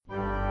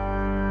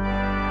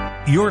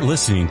You're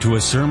listening to a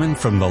sermon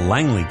from the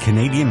Langley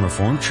Canadian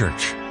Reformed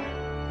Church.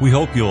 We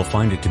hope you'll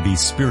find it to be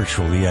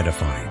spiritually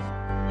edifying.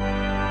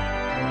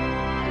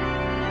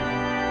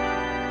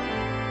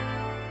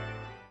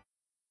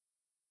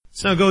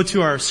 So now go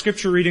to our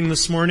scripture reading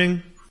this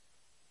morning.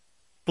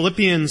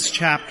 Philippians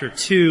chapter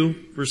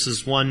 2,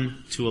 verses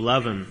 1 to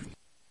 11.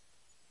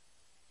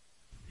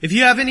 If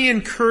you have any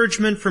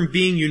encouragement from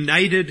being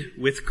united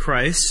with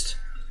Christ,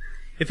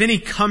 if any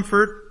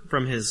comfort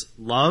from His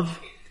love,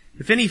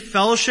 if any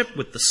fellowship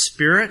with the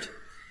Spirit,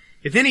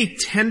 if any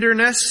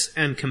tenderness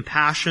and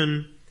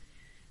compassion,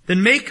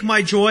 then make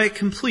my joy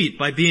complete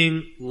by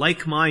being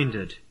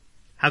like-minded,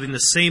 having the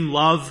same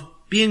love,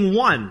 being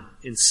one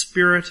in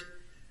spirit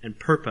and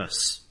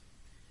purpose.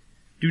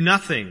 Do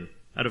nothing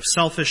out of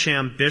selfish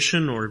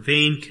ambition or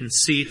vain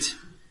conceit,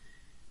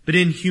 but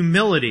in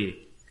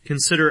humility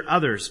consider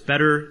others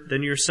better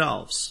than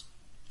yourselves.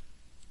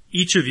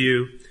 Each of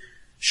you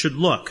should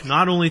look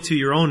not only to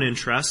your own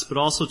interests, but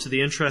also to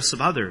the interests of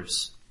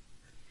others.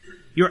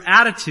 Your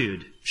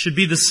attitude should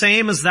be the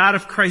same as that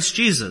of Christ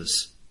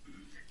Jesus,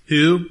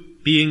 who,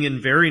 being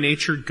in very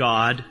nature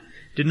God,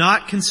 did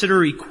not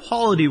consider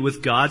equality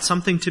with God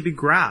something to be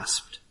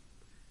grasped,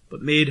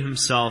 but made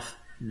himself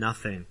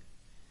nothing,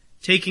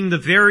 taking the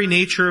very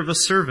nature of a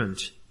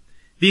servant,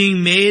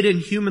 being made in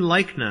human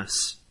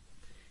likeness,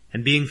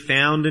 and being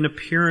found in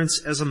appearance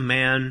as a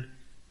man,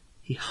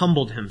 he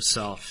humbled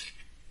himself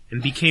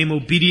and became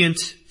obedient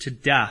to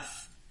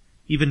death,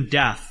 even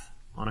death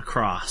on a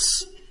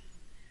cross.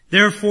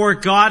 Therefore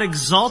God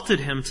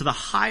exalted him to the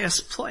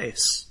highest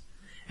place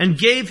and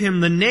gave him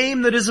the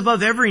name that is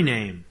above every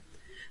name,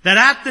 that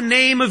at the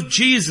name of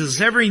Jesus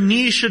every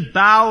knee should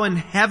bow in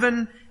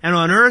heaven and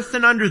on earth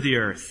and under the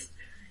earth,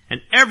 and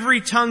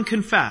every tongue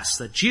confess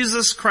that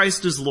Jesus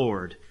Christ is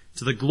Lord,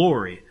 to the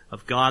glory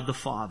of God the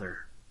Father.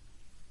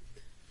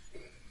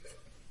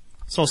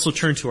 Let's also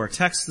turn to our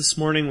text this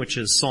morning, which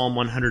is Psalm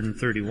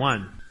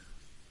 131.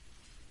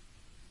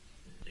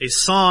 A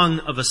song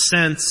of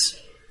ascents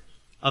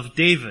of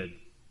David.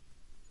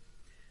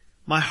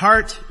 My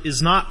heart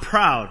is not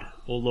proud,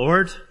 O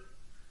Lord.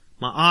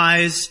 My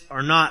eyes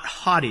are not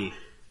haughty.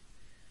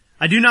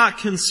 I do not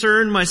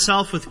concern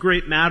myself with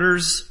great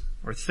matters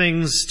or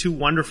things too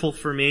wonderful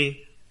for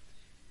me,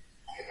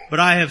 but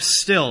I have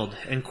stilled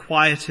and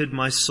quieted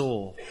my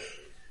soul,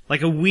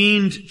 like a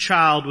weaned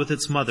child with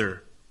its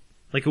mother.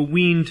 Like a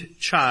weaned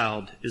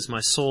child is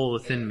my soul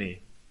within me.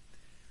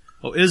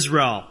 O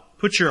Israel,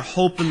 put your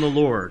hope in the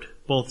Lord,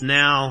 both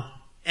now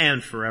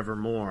and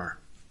forevermore.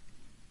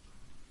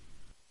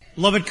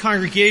 Beloved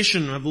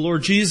congregation of the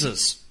Lord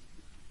Jesus,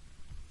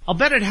 I'll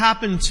bet it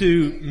happened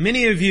to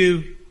many of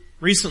you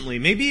recently,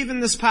 maybe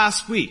even this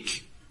past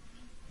week.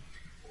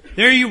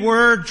 There you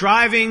were,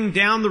 driving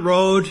down the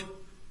road,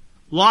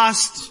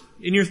 lost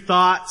in your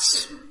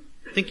thoughts,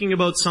 thinking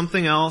about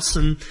something else,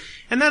 and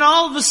then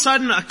all of a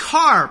sudden a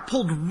car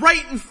pulled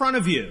right in front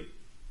of you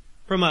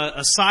from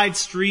a side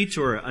street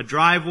or a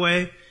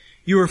driveway.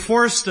 You were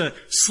forced to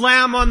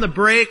slam on the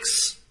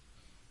brakes.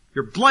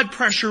 Your blood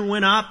pressure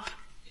went up,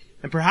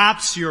 and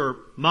perhaps your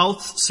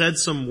mouth said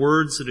some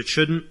words that it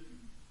shouldn't.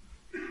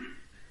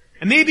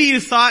 And maybe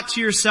you thought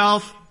to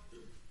yourself,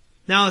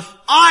 now if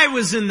I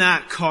was in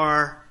that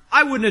car,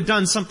 I wouldn't have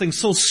done something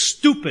so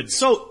stupid,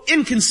 so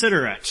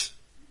inconsiderate.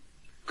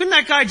 Couldn't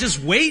that guy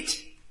just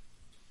wait?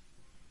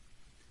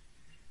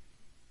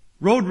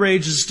 Road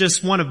rage is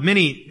just one of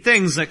many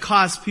things that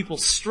cause people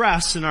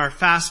stress in our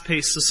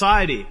fast-paced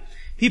society.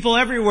 People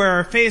everywhere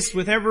are faced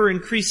with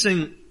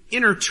ever-increasing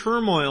inner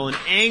turmoil and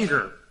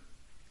anger.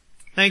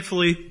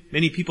 Thankfully,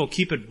 many people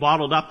keep it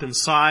bottled up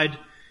inside,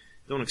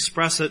 don't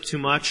express it too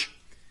much.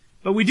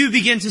 But we do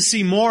begin to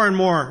see more and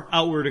more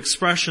outward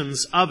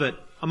expressions of it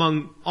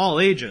among all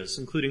ages,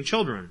 including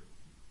children.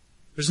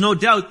 There's no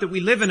doubt that we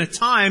live in a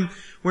time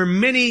where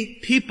many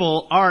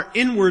people are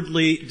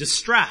inwardly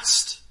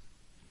distressed.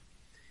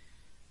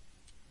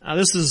 Now,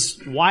 this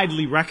is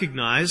widely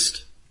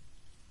recognized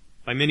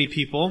by many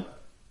people.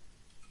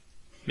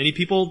 Many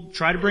people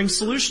try to bring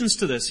solutions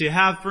to this. You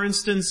have, for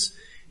instance,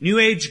 New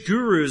Age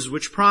gurus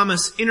which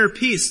promise inner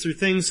peace through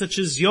things such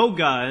as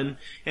yoga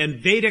and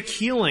Vedic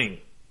healing.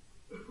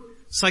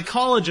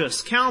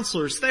 Psychologists,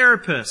 counselors,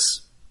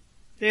 therapists,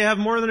 they have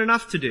more than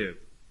enough to do.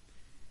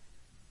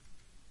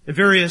 And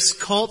various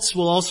cults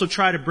will also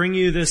try to bring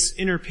you this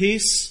inner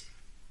peace.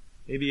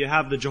 Maybe you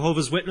have the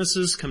Jehovah's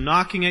Witnesses come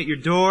knocking at your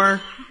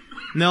door,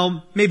 and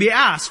they'll maybe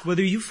ask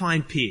whether you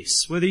find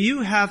peace, whether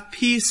you have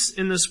peace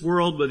in this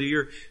world, whether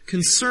you're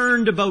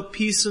concerned about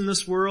peace in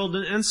this world,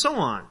 and so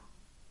on.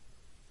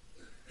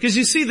 Because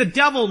you see, the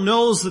devil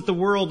knows that the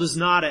world is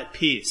not at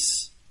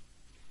peace.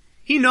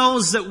 He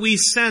knows that we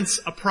sense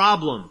a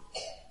problem,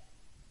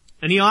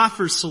 and he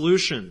offers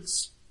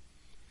solutions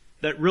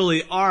that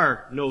really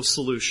are no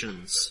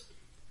solutions.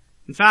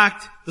 In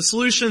fact, the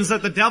solutions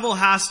that the devil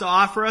has to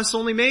offer us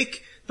only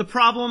make the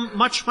problem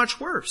much, much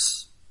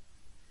worse.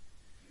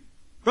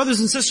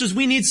 Brothers and sisters,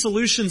 we need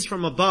solutions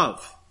from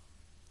above.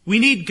 We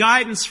need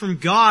guidance from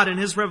God and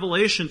His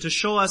revelation to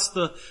show us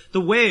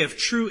the way of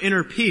true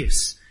inner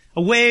peace.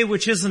 A way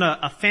which isn't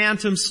a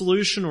phantom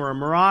solution or a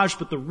mirage,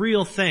 but the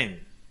real thing.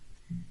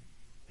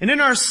 And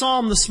in our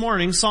psalm this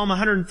morning, Psalm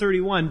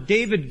 131,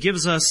 David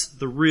gives us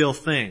the real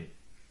thing.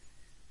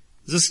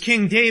 This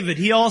King David,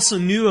 he also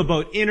knew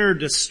about inner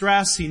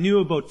distress. He knew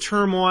about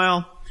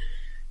turmoil.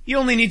 You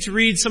only need to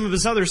read some of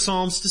his other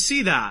psalms to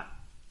see that.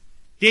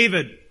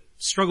 David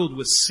struggled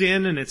with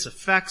sin and its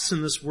effects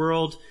in this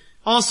world,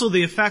 also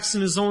the effects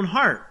in his own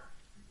heart,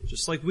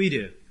 just like we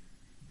do.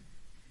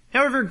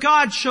 However,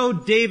 God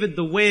showed David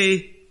the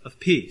way of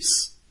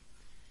peace.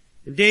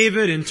 And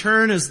David, in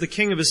turn, as the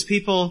king of his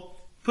people,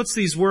 puts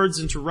these words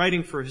into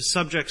writing for his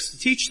subjects to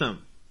teach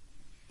them.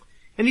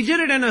 And he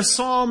did it in a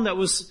psalm that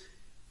was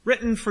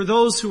written for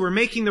those who were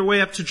making their way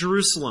up to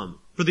Jerusalem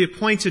for the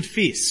appointed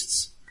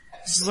feasts.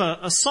 This is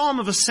a psalm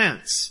of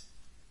ascents.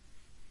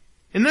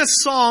 In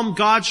this psalm,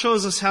 God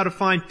shows us how to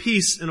find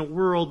peace in a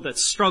world that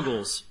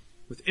struggles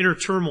with inner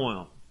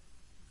turmoil.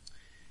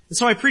 And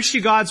so I preach to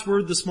you God's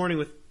word this morning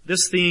with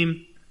this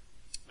theme: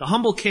 the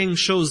humble king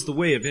shows the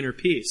way of inner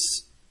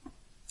peace.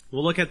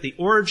 We'll look at the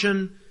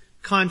origin,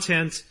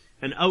 content,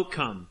 and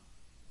outcome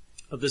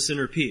of this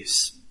inner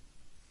peace.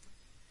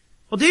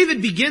 Well,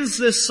 David begins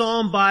this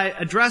psalm by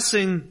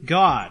addressing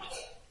God.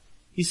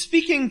 He's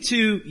speaking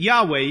to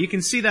Yahweh. You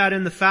can see that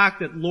in the fact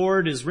that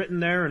Lord is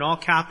written there in all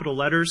capital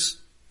letters.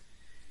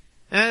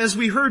 As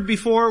we heard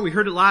before, we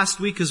heard it last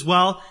week as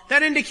well,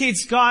 that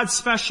indicates God's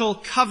special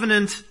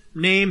covenant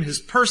name, his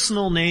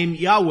personal name,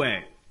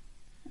 Yahweh.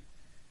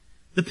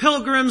 The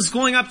pilgrims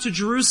going up to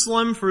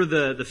Jerusalem for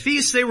the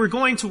feast, they were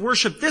going to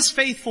worship this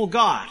faithful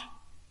God.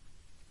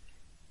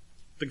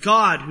 The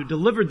God who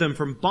delivered them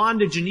from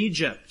bondage in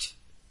Egypt.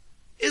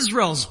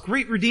 Israel's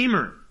great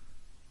Redeemer.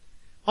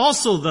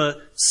 Also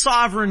the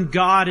sovereign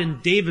God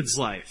in David's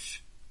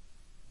life.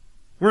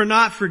 Were it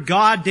not for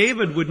God,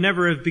 David would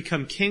never have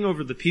become king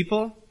over the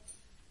people.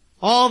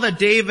 All that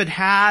David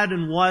had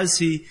and was,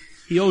 he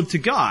owed to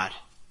God.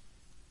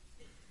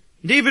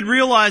 David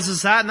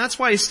realizes that, and that's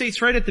why he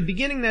states right at the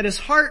beginning that his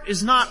heart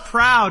is not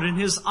proud and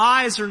his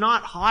eyes are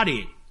not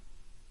haughty.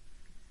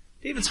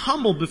 David's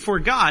humble before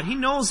God. He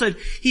knows that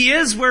he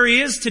is where he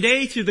is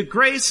today through the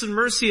grace and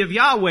mercy of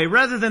Yahweh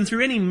rather than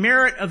through any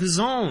merit of his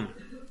own.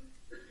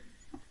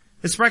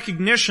 This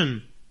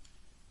recognition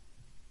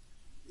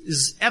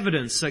is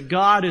evidence that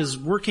God is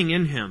working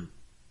in him.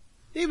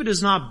 David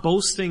is not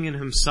boasting in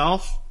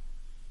himself.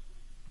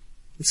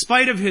 In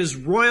spite of his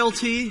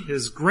royalty,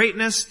 his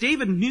greatness,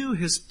 David knew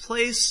his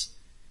place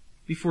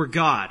before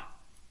God.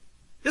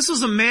 This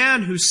was a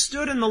man who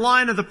stood in the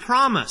line of the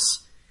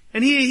promise.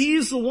 And he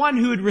is the one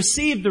who had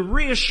received the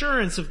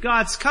reassurance of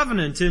God's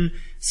covenant in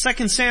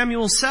 2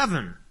 Samuel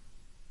 7.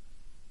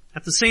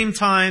 At the same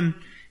time,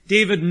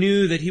 David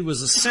knew that he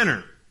was a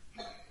sinner.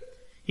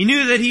 He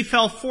knew that he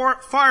fell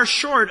far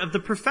short of the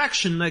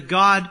perfection that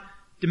God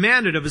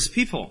demanded of his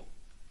people.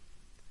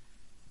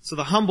 So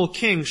the humble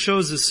king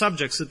shows his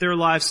subjects that their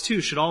lives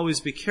too should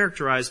always be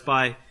characterized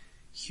by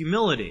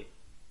humility.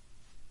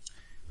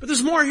 But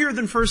there's more here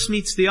than first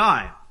meets the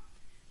eye.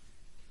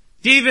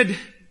 David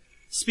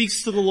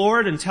speaks to the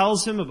Lord and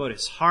tells him about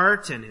his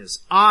heart and his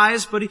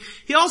eyes, but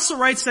he also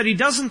writes that he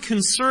doesn't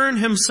concern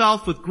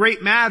himself with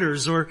great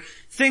matters or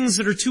things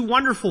that are too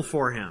wonderful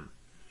for him.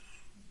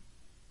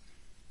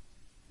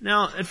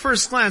 Now, at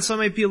first glance, that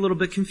might be a little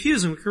bit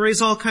confusing. We can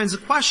raise all kinds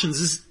of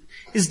questions.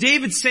 Is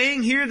David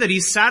saying here that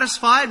he's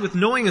satisfied with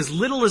knowing as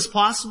little as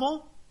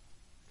possible?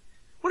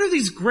 What are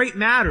these great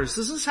matters?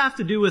 Does this have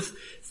to do with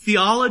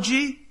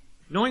theology,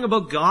 knowing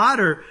about God,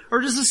 or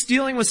is this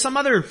dealing with some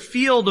other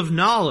field of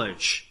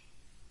knowledge?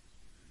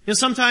 You know,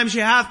 sometimes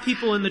you have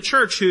people in the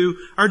church who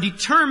are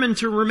determined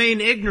to remain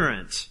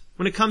ignorant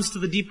when it comes to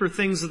the deeper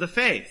things of the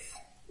faith.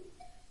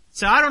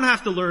 Say, I don't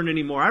have to learn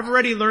anymore. I've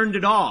already learned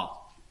it all.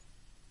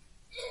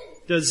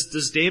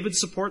 Does David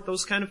support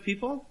those kind of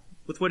people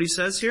with what he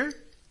says here?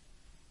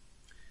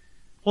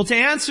 Well, to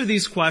answer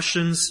these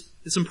questions,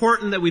 it's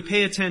important that we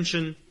pay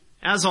attention,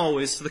 as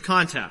always, to the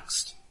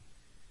context.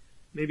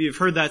 Maybe you've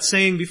heard that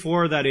saying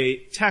before, that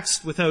a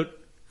text without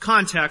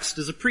context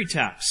is a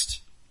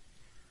pretext.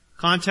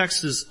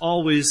 Context is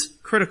always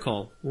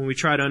critical when we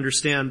try to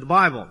understand the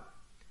Bible.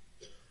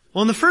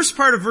 Well, in the first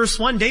part of verse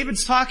 1,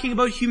 David's talking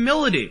about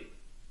humility.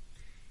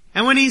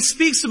 And when he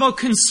speaks about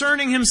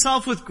concerning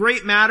himself with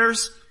great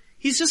matters,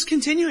 he's just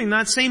continuing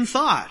that same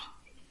thought.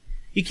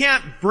 You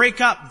can't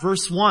break up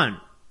verse 1.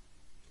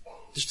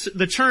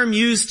 The term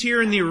used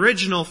here in the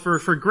original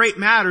for great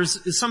matters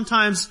is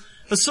sometimes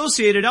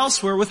associated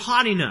elsewhere with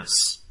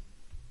haughtiness.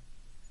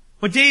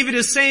 What David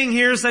is saying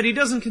here is that he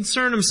doesn't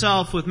concern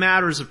himself with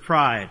matters of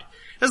pride.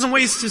 He doesn't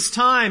waste his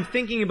time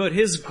thinking about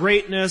his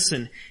greatness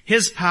and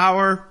his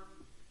power.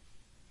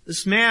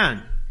 This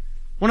man,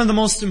 one of the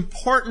most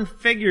important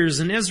figures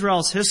in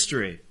Israel's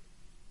history,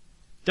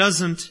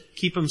 doesn't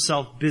keep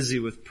himself busy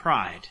with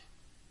pride.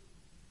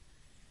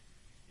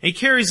 And he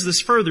carries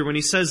this further when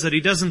he says that he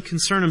doesn't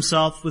concern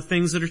himself with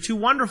things that are too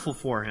wonderful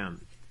for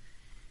him.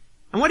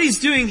 And what he's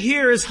doing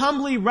here is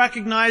humbly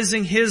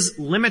recognizing his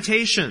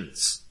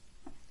limitations.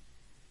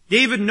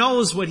 David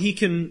knows what he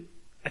can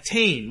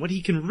attain, what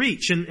he can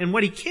reach, and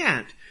what he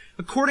can't,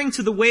 according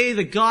to the way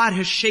that God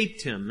has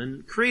shaped him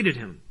and created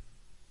him.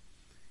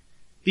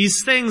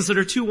 These things that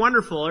are too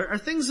wonderful are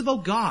things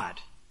about God.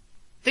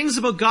 Things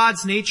about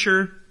God's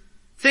nature,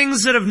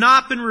 things that have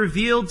not been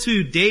revealed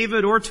to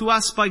David or to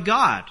us by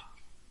God.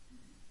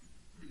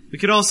 We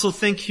could also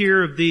think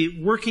here of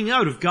the working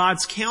out of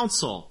God's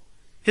counsel,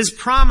 his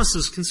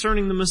promises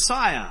concerning the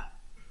Messiah.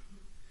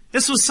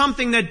 This was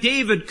something that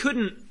David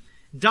couldn't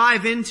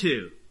dive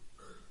into.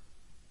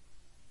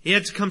 He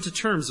had to come to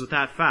terms with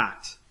that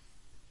fact.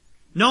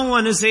 No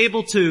one is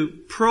able to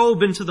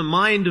probe into the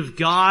mind of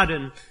God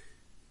and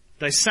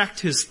dissect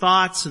his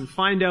thoughts and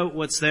find out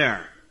what's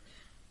there.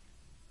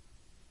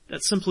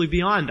 That's simply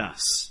beyond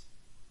us.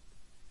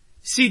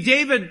 See,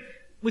 David,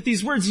 with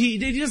these words, he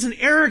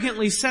doesn't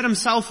arrogantly set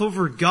himself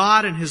over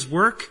God and his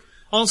work.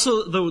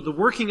 Also, the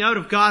working out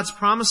of God's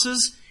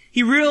promises.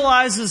 He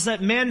realizes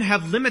that men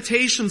have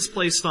limitations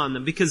placed on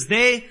them because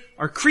they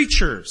are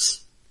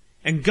creatures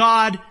and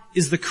God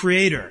is the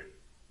creator.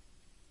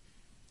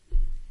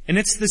 And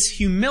it's this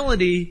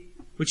humility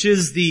which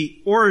is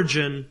the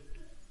origin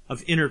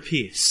of inner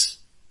peace.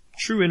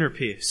 True inner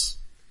peace.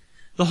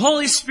 The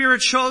Holy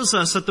Spirit shows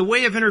us that the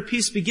way of inner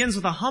peace begins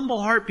with a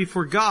humble heart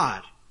before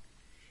God.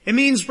 It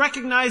means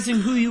recognizing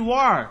who you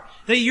are,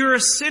 that you're a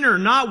sinner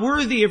not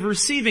worthy of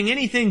receiving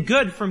anything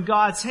good from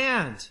God's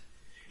hand.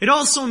 It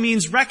also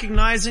means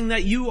recognizing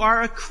that you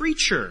are a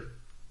creature,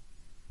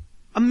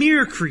 a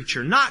mere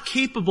creature, not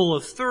capable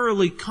of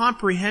thoroughly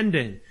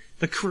comprehending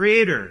the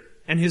Creator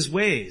and His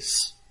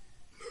ways.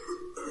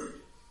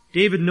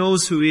 David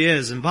knows who he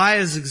is, and by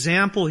his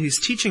example, he's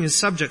teaching his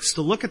subjects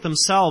to look at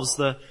themselves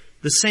the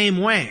same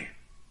way.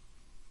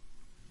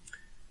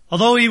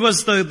 Although he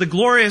was the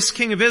glorious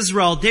king of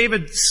Israel,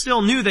 David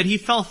still knew that he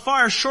fell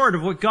far short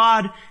of what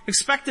God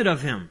expected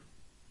of him.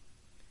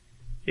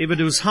 David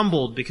was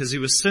humbled because he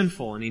was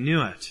sinful and he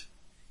knew it.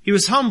 He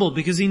was humbled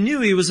because he knew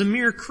he was a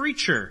mere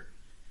creature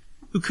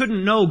who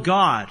couldn't know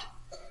God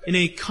in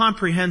a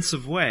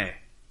comprehensive way.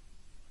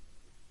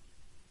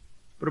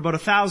 But about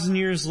 1,000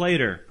 years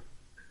later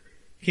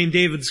came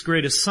David's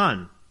greatest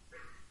son,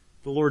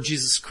 the Lord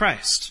Jesus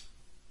Christ.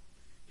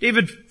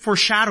 David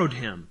foreshadowed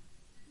him,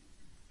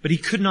 but he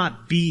could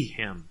not be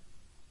him.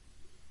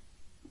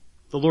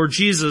 The Lord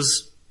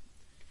Jesus,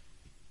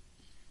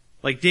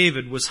 like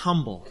David, was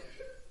humble,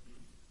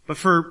 but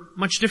for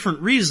much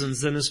different reasons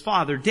than his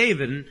father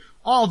David, and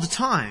all the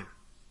time.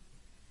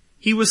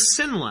 He was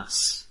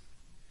sinless,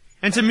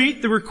 and to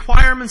meet the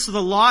requirements of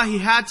the law, he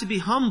had to be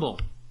humble.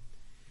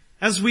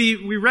 As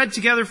we read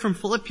together from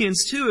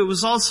Philippians 2, it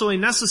was also a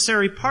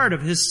necessary part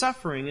of his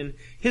suffering and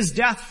his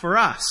death for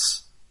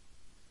us.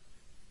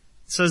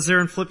 It says there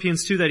in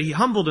Philippians 2 that he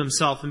humbled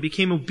himself and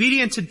became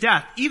obedient to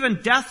death,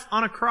 even death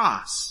on a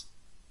cross.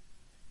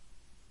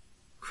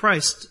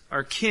 Christ,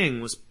 our King,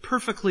 was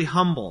perfectly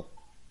humble.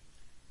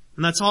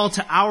 And that's all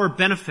to our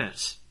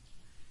benefit.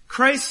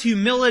 Christ's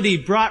humility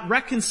brought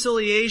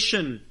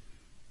reconciliation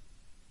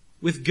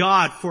with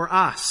God for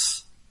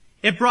us.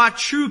 It brought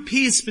true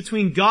peace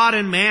between God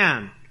and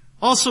man.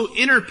 Also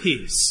inner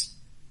peace.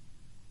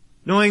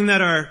 Knowing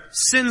that our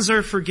sins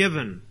are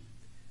forgiven.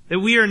 That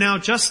we are now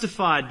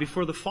justified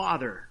before the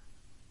Father.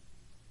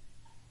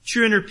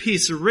 True inner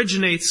peace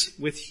originates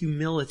with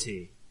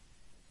humility.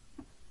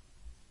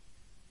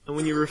 And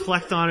when you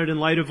reflect on it in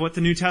light of what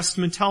the New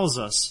Testament tells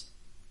us,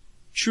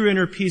 true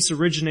inner peace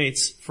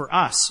originates for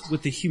us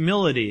with the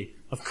humility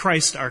of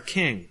Christ our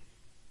King.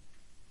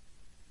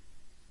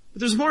 But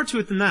there's more to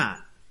it than that.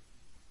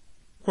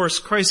 Of course,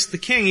 Christ the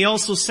King, He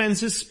also sends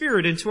His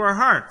Spirit into our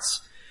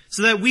hearts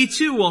so that we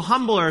too will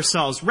humble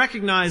ourselves,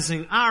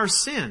 recognizing our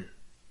sin.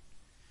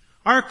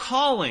 Our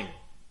calling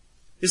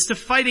is to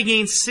fight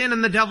against sin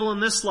and the devil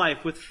in this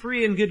life with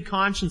free and good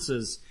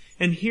consciences,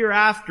 and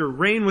hereafter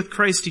reign with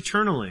Christ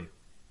eternally.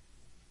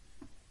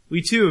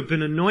 We too have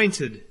been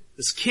anointed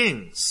as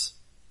kings.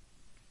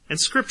 And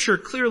Scripture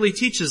clearly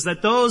teaches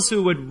that those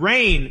who would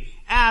reign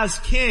as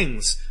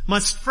kings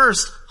must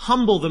first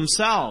humble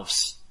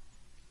themselves.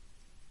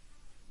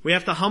 We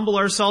have to humble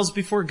ourselves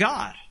before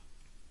God,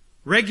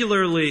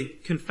 regularly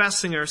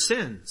confessing our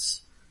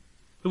sins.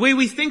 The way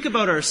we think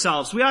about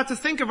ourselves, we ought to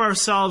think of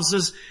ourselves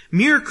as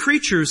mere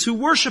creatures who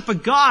worship a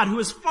God who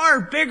is far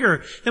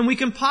bigger than we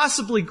can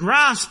possibly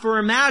grasp or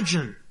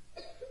imagine.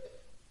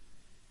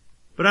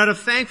 But out of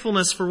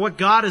thankfulness for what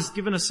God has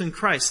given us in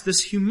Christ,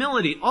 this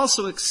humility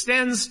also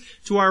extends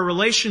to our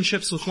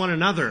relationships with one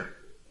another.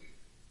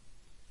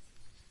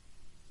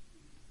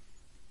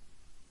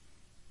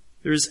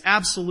 There is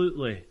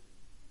absolutely,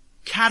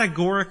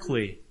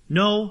 categorically,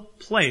 no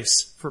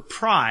place for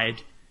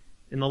pride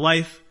in the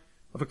life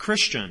of a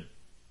Christian.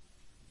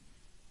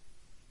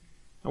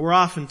 And we're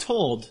often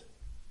told,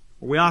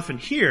 or we often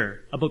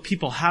hear about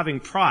people having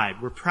pride.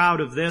 We're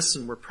proud of this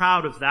and we're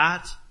proud of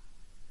that.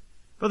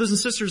 Brothers and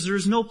sisters, there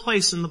is no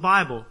place in the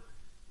Bible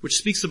which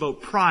speaks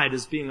about pride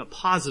as being a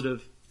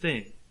positive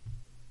thing.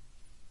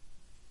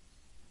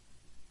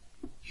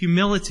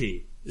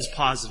 Humility is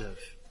positive.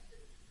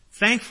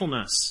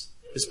 Thankfulness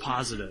is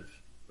positive.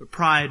 But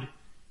pride,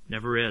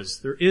 Never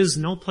is. There is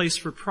no place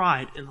for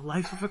pride in the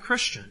life of a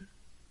Christian.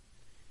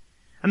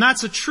 And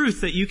that's a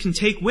truth that you can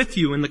take with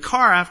you in the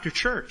car after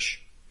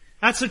church.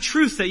 That's a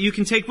truth that you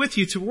can take with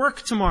you to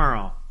work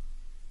tomorrow,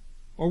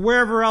 or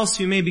wherever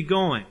else you may be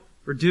going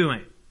or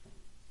doing.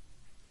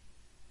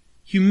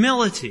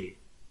 Humility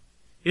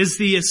is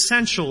the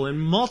essential and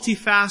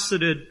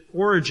multifaceted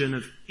origin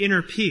of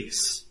inner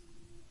peace.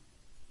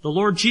 The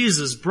Lord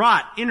Jesus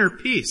brought inner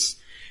peace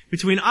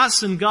between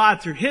us and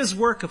God through His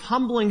work of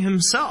humbling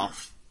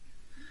Himself.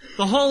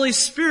 The Holy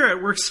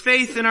Spirit works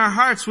faith in our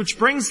hearts, which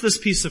brings this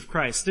peace of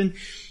Christ. And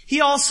He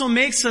also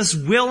makes us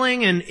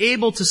willing and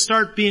able to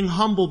start being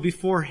humble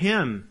before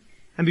Him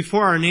and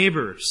before our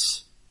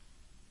neighbors.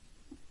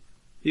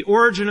 The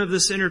origin of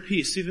this inner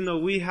peace, even though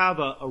we have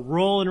a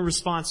role and a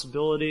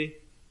responsibility,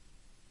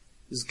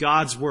 is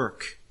God's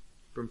work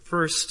from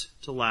first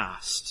to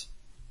last.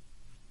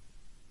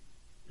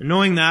 And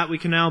knowing that, we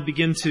can now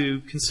begin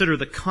to consider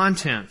the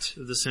content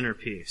of this inner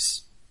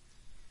peace.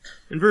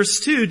 In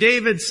verse 2,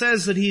 David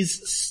says that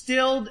he's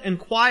stilled and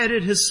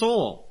quieted his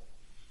soul.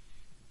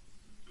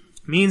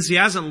 It means he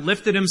hasn't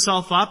lifted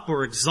himself up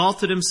or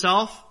exalted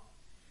himself.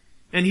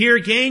 And here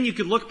again, you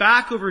could look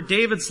back over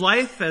David's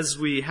life as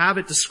we have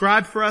it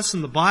described for us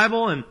in the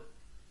Bible and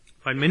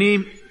find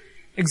many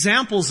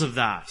examples of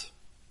that.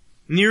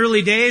 In the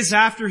early days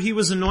after he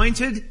was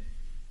anointed,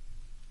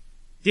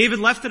 David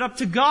left it up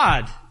to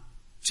God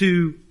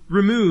to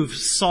remove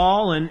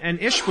Saul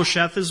and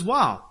Ishbosheth as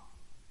well.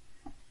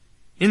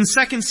 In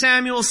 2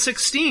 Samuel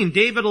 16,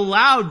 David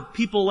allowed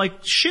people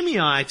like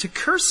Shimei to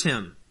curse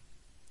him.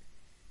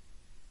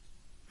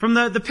 From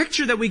the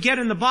picture that we get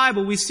in the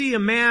Bible, we see a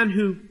man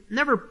who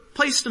never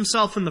placed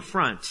himself in the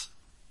front.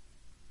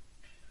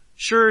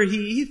 Sure,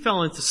 he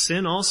fell into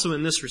sin also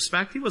in this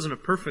respect. He wasn't a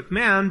perfect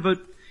man, but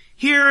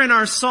here in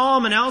our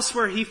psalm and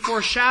elsewhere, he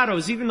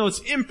foreshadows, even though it's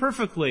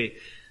imperfectly,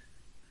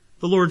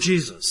 the Lord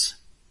Jesus.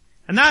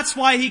 And that's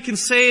why he can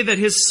say that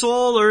his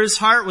soul or his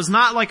heart was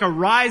not like a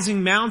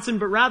rising mountain,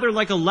 but rather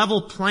like a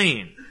level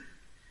plain.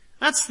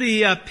 That's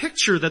the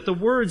picture that the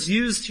words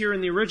used here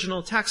in the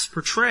original text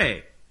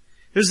portray.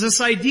 There's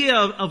this idea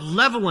of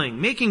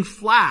leveling, making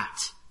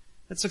flat.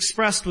 That's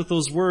expressed with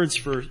those words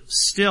for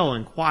still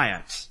and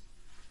quiet.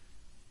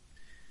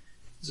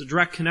 There's a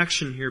direct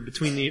connection here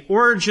between the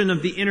origin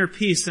of the inner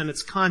peace and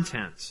its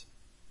content.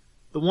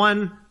 The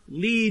one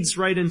leads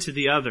right into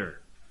the other.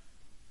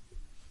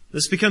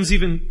 This becomes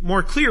even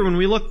more clear when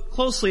we look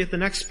closely at the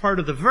next part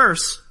of the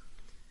verse.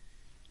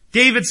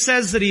 David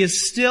says that he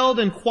has stilled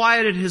and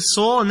quieted his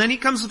soul, and then he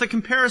comes with a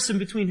comparison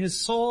between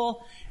his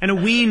soul and a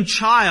weaned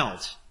child.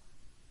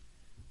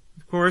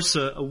 Of course,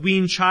 a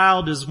weaned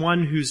child is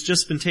one who's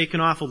just been taken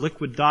off a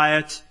liquid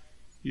diet,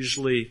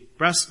 usually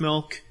breast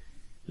milk,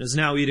 and is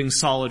now eating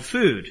solid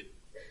food.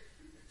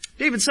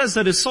 David says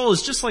that his soul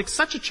is just like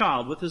such a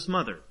child with his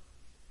mother.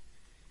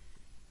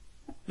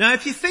 Now,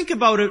 if you think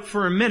about it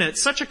for a minute,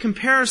 such a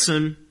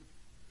comparison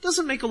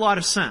doesn't make a lot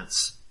of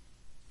sense.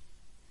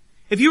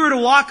 If you were to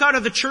walk out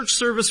of the church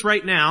service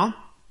right now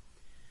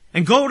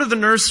and go to the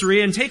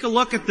nursery and take a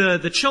look at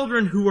the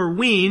children who are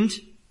weaned,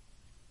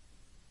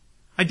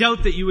 I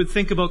doubt that you would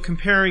think about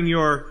comparing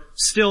your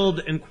stilled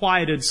and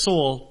quieted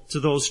soul to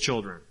those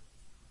children.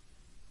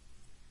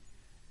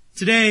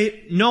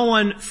 Today, no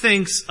one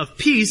thinks of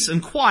peace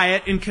and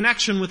quiet in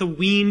connection with a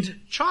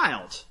weaned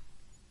child.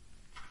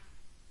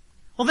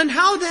 Well, then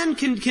how then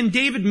can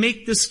David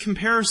make this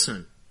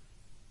comparison?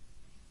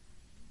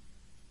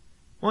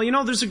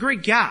 Well, there's a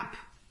great gap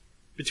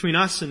between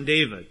us and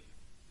David.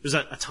 There's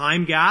a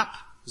time gap.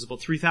 There's about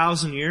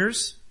 3,000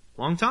 years.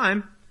 Long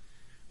time.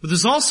 But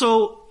there's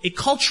also a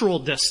cultural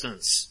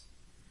distance.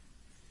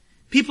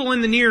 People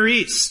in the Near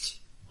East,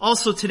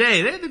 also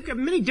today, they've got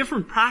many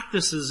different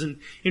practices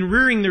in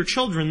rearing their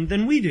children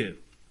than we do.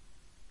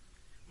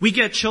 We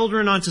get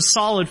children onto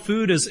solid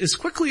food as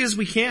quickly as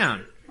we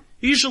can.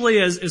 Usually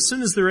as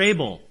soon as they're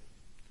able.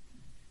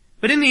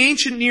 But in the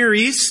ancient Near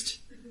East,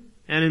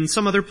 and in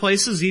some other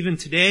places even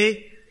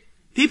today,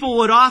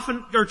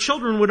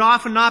 children would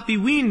often not be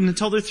weaned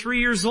until they're 3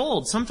 years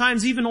old,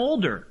 sometimes even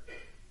older.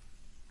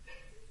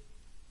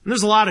 And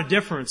there's a lot of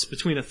difference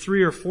between a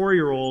 3 or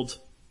 4-year-old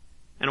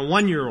and a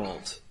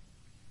 1-year-old.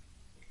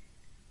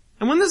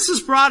 And when this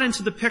is brought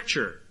into the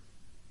picture,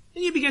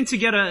 then you begin to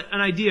get an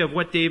idea of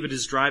what David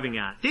is driving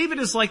at. David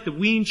is like the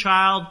weaned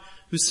child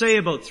who's say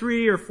about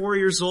 3 or 4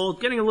 years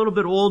old, getting a little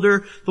bit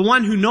older, the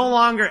one who no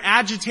longer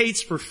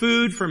agitates for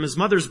food from his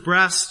mother's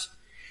breast.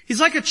 He's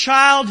like a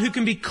child who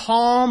can be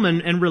calm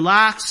and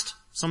relaxed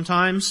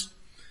sometimes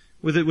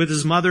with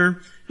his mother,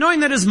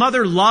 knowing that his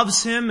mother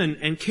loves him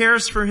and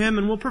cares for him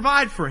and will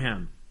provide for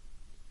him.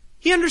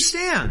 He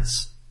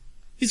understands.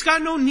 He's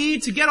got no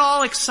need to get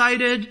all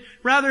excited.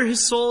 Rather,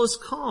 his soul is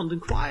calmed and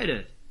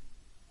quieted,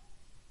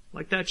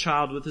 like that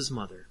child with his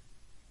mother.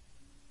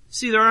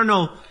 See, there are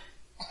no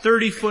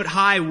 30-foot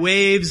high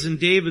waves in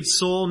David's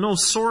soul, no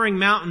soaring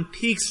mountain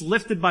peaks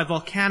lifted by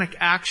volcanic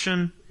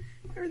action.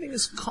 Everything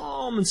is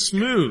calm and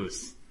smooth.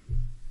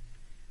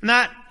 And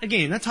that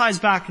ties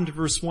back into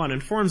verse 1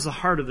 and forms the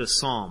heart of this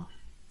psalm.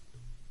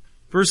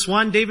 Verse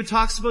 1, David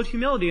talks about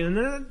humility, and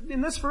then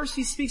in this verse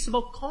he speaks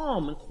about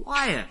calm and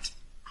quiet.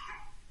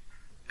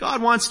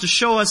 God wants to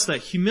show us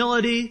that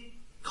humility,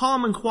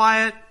 calm and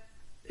quiet,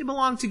 they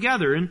belong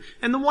together,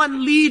 and the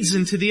one leads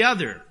into the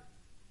other.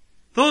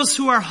 Those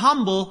who are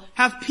humble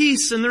have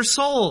peace in their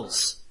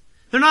souls.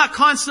 They're not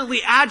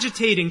constantly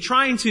agitating,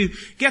 trying to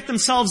get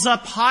themselves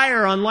up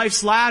higher on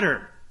life's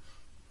ladder.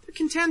 They're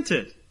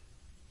contented.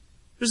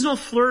 There's no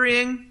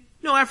flurrying,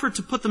 no effort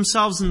to put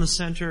themselves in the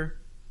center.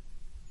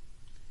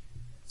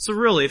 So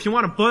really, if you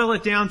want to boil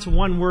it down to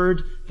one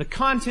word, the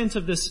content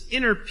of this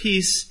inner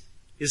peace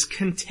is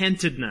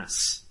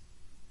contentedness.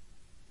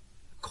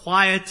 A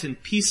quiet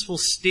and peaceful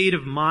state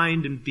of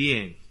mind and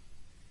being.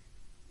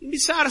 You can be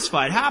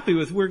satisfied, happy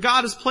with where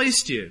God has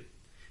placed you.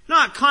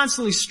 Not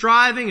constantly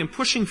striving and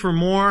pushing for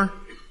more.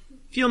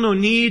 Feel no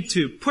need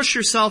to push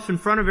yourself in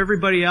front of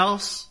everybody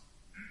else.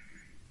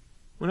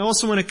 When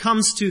it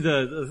comes to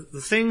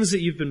the things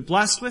that you've been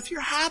blessed with,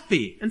 you're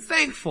happy and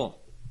thankful.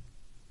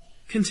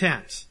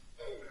 Content.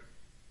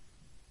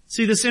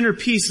 See, this inner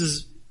peace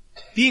is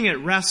being at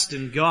rest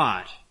in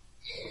God.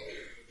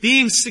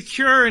 Being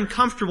secure and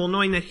comfortable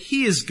knowing that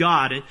He is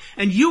God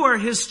and you are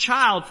His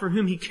child for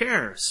whom He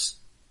cares.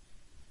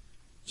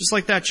 Just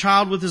like that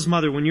child with his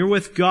mother, when you're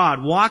with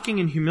God, walking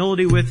in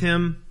humility with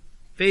Him,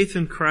 faith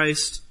in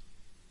Christ,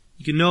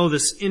 you can know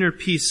this inner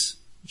peace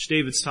which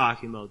David's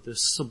talking about,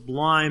 this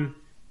sublime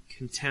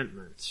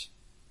contentment.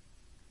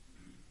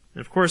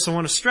 And of course, I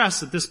want to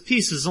stress that this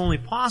peace is only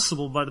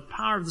possible by the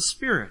power of the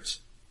Spirit.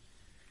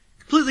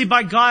 Completely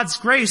by God's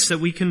grace that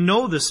we can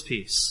know this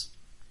peace.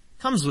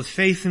 It comes with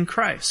faith in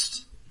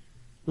Christ.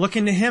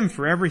 Looking to Him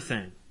for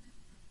everything.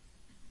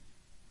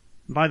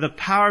 By the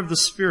power of the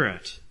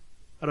Spirit,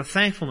 out of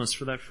thankfulness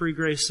for that free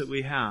grace that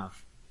we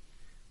have.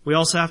 We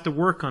also have to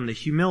work on the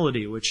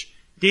humility which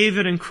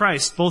David and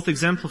Christ both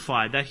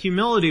exemplified. That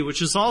humility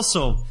which is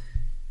also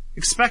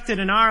expected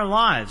in our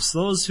lives,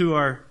 those who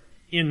are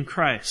in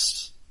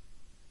Christ.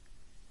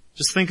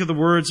 Just think of the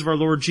words of our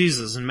Lord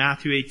Jesus in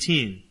Matthew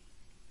 18.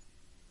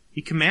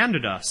 He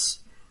commanded us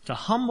to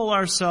humble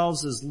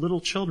ourselves as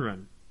little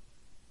children.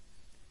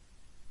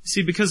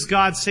 See, because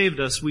God saved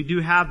us, we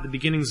do have the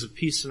beginnings of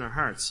peace in our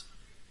hearts.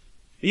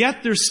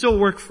 Yet there's still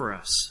work for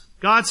us.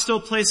 God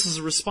still places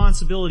a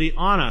responsibility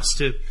on us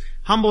to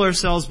humble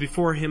ourselves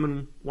before Him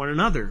and one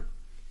another.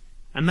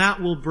 And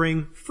that will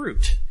bring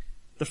fruit.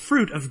 The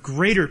fruit of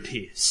greater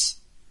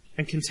peace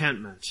and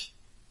contentment.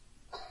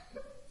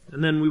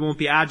 And then we won't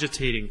be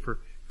agitating for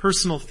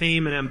personal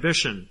fame and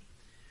ambition.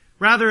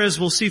 Rather, as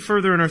we'll see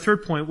further in our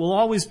third point, we'll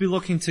always be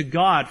looking to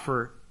God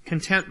for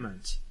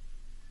contentment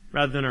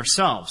rather than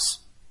ourselves.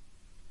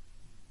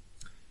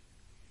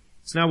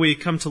 So now we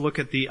come to look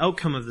at the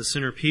outcome of this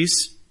inner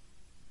peace.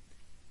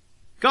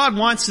 God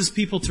wants His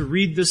people to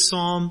read this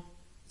psalm,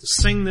 to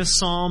sing this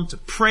psalm, to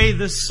pray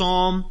this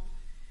psalm,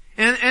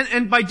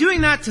 and by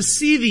doing that to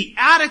see the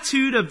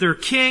attitude of their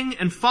king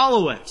and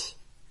follow it.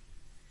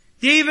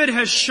 David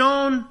has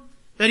shown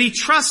that he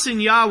trusts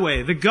in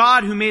Yahweh, the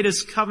God who made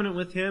His covenant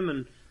with him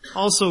and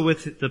also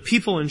with the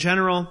people in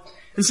general.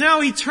 And so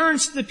now he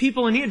turns to the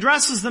people and he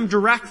addresses them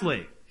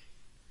directly.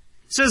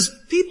 He says,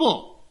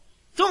 people,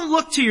 don't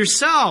look to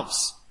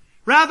yourselves.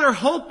 Rather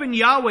hope in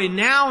Yahweh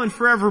now and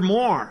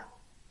forevermore.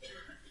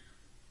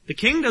 The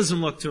king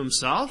doesn't look to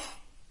himself.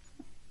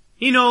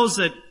 He knows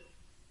that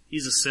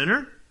he's a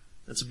sinner.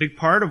 That's a big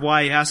part of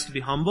why he has to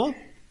be humble.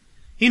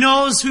 He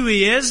knows who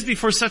he is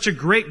before such a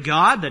great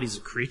God, that he's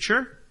a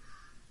creature.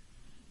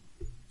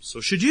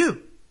 So should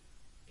you.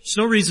 There's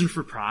no reason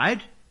for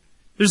pride.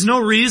 There's no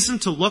reason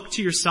to look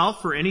to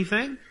yourself for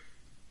anything.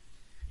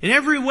 In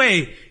every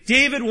way,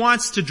 David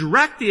wants to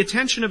direct the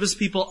attention of his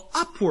people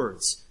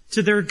upwards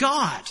to their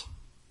God.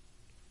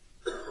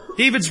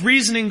 David's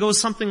reasoning goes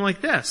something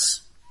like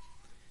this.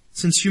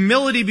 Since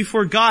humility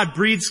before God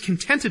breeds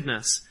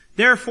contentedness,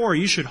 therefore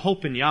you should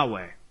hope in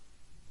Yahweh.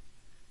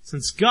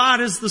 Since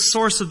God is the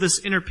source of this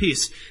inner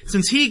peace,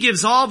 since He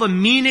gives all the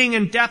meaning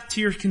and depth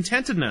to your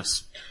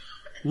contentedness,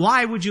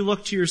 why would you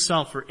look to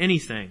yourself for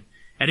anything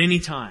at any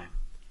time?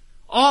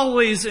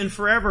 Always and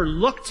forever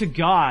look to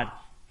God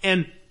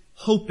and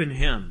hope in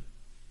Him.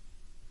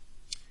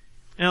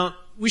 Now,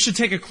 we should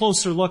take a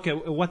closer look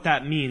at what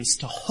that means,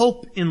 to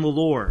hope in the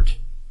Lord.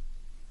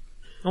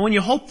 And when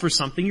you hope for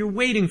something, you're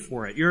waiting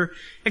for it. You're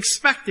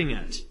expecting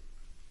it.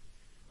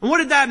 And what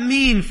did that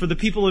mean for the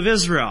people of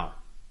Israel?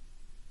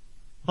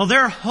 Well,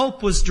 their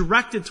hope was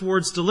directed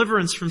towards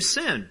deliverance from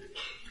sin.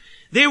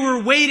 They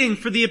were waiting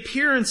for the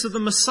appearance of the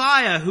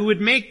Messiah who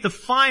would make the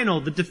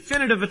final, the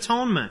definitive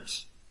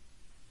atonement.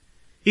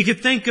 You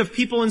could think of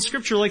people in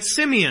Scripture like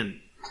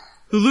Simeon,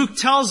 who Luke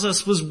tells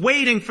us was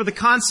waiting for the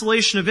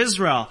consolation of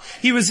Israel.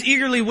 He was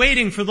eagerly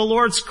waiting for the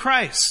Lord's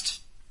Christ.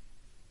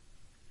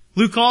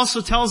 Luke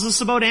also tells us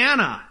about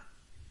Anna,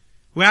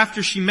 who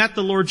after she met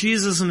the Lord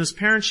Jesus and His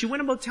parents, she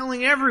went about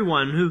telling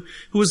everyone who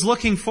was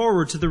looking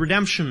forward to the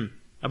redemption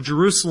of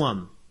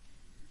Jerusalem.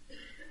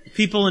 The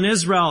people in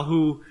Israel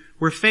who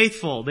were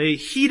faithful, they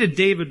heeded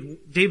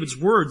David's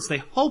words. They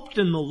hoped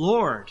in the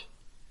Lord.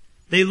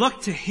 They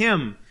looked to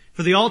Him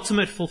for the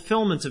ultimate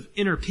fulfillment of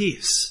inner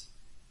peace.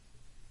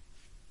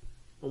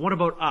 But what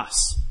about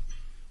us?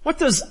 What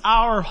does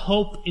our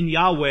hope in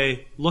Yahweh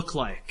look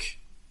like?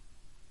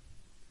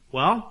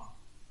 Well,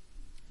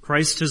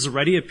 Christ has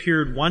already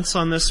appeared once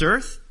on this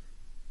earth,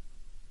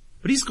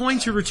 but He's going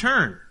to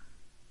return.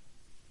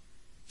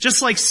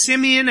 Just like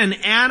Simeon and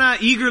Anna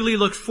eagerly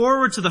looked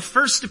forward to the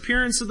first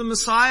appearance of the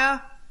Messiah,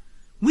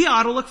 we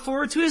ought to look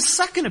forward to His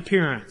second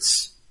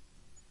appearance.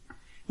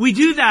 We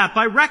do that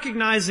by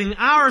recognizing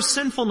our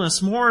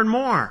sinfulness more and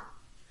more,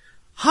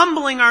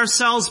 humbling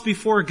ourselves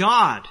before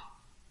God,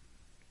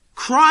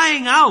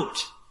 crying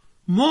out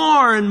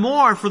more and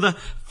more for the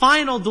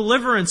final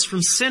deliverance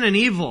from sin and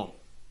evil.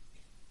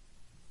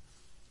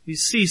 You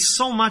see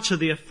so much of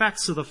the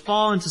effects of the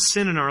fall into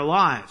sin in our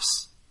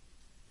lives.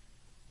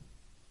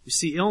 We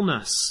see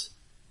illness.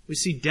 We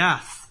see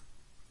death.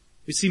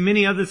 We see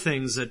many other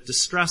things that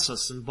distress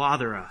us and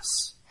bother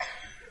us.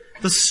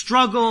 The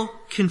struggle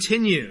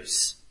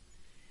continues.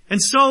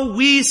 And so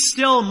we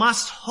still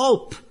must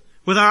hope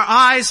with our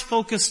eyes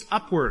focused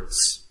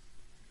upwards.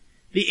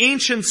 The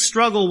ancient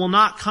struggle will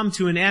not come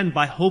to an end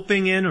by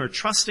hoping in or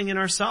trusting in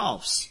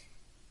ourselves.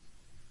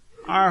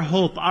 Our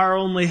hope, our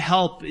only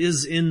help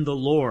is in the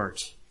Lord.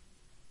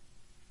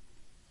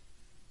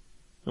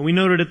 And we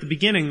noted at the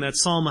beginning that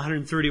Psalm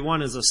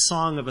 131 is a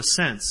song of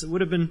ascents. It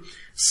would have been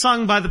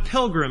sung by the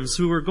pilgrims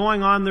who were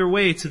going on their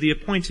way to the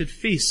appointed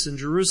feasts in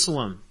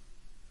Jerusalem.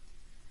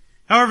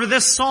 However,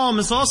 this psalm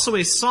is also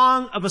a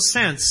song of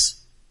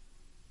ascents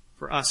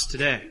for us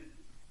today.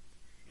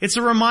 It's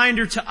a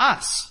reminder to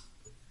us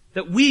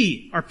that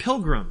we are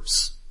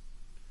pilgrims,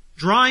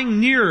 drawing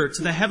nearer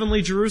to the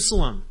heavenly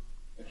Jerusalem.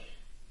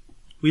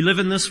 We live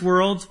in this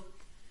world.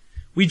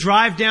 We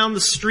drive down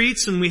the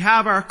streets and we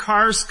have our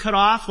cars cut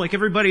off like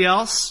everybody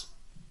else.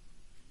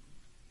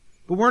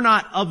 But we're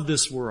not of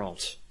this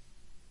world.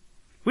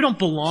 We don't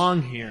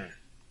belong here.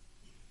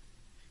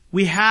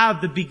 We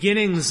have the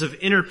beginnings of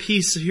inner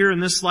peace here in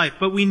this life,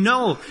 but we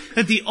know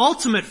that the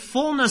ultimate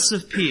fullness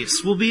of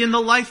peace will be in the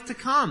life to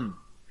come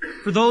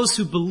for those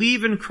who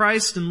believe in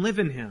Christ and live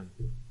in Him.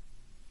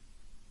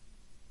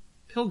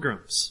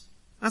 Pilgrims.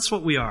 That's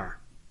what we are.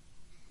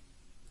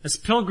 As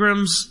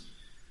pilgrims,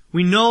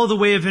 we know the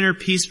way of inner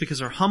peace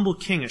because our humble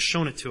King has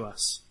shown it to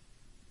us.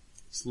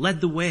 He's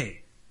led the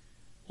way,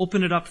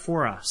 opened it up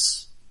for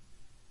us.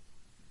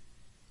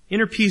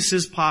 Inner peace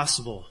is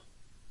possible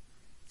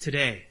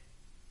today,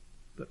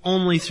 but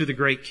only through the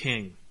great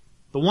King,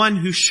 the one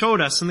who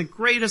showed us in the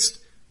greatest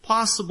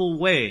possible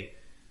way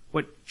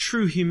what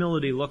true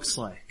humility looks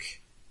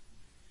like.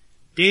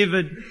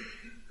 David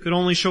could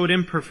only show it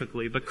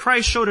imperfectly, but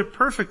Christ showed it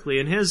perfectly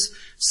in His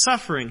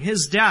suffering,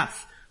 His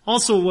death.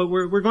 Also, what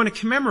we're going to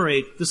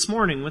commemorate this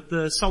morning with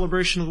the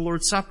celebration of the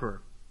Lord's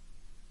Supper.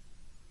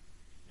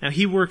 Now,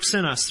 He works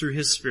in us through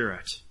His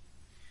Spirit.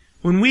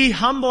 When we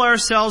humble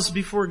ourselves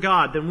before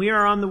God, then we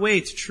are on the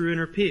way to true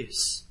inner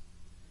peace.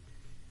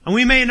 And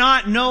we may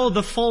not know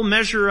the full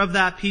measure of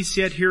that peace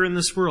yet here in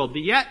this world,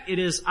 but yet it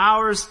is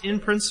ours in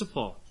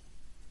principle.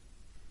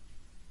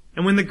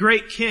 And when the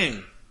great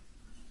King,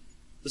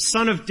 the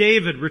Son of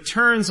David,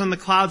 returns on the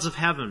clouds of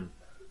heaven,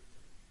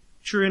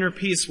 true inner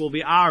peace will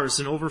be ours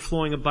in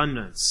overflowing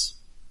abundance.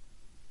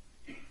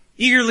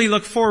 Eagerly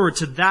look forward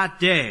to that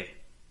day.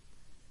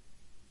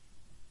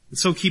 And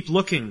so keep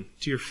looking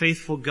to your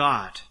faithful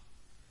God.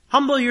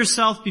 Humble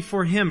yourself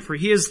before Him, for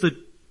He is the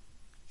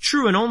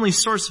true and only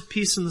source of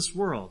peace in this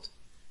world.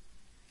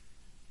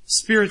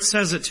 Spirit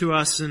says it to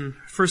us in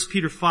 1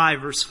 Peter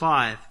 5, verse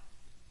 5.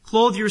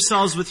 Clothe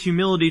yourselves with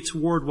humility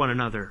toward one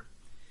another,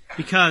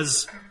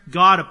 because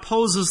God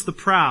opposes the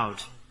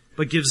proud,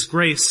 but gives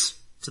grace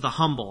to the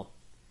humble.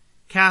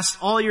 Cast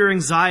all your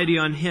anxiety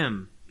on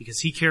Him,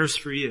 because He cares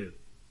for you.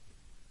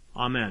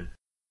 Amen.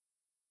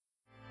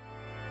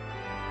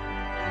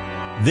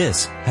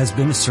 This has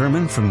been a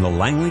sermon from the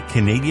Langley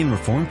Canadian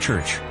Reformed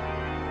Church.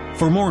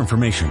 For more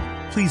information,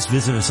 please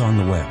visit us on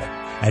the web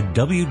at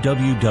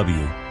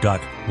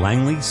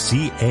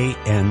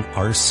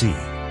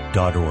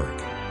www.langleycanrc.org.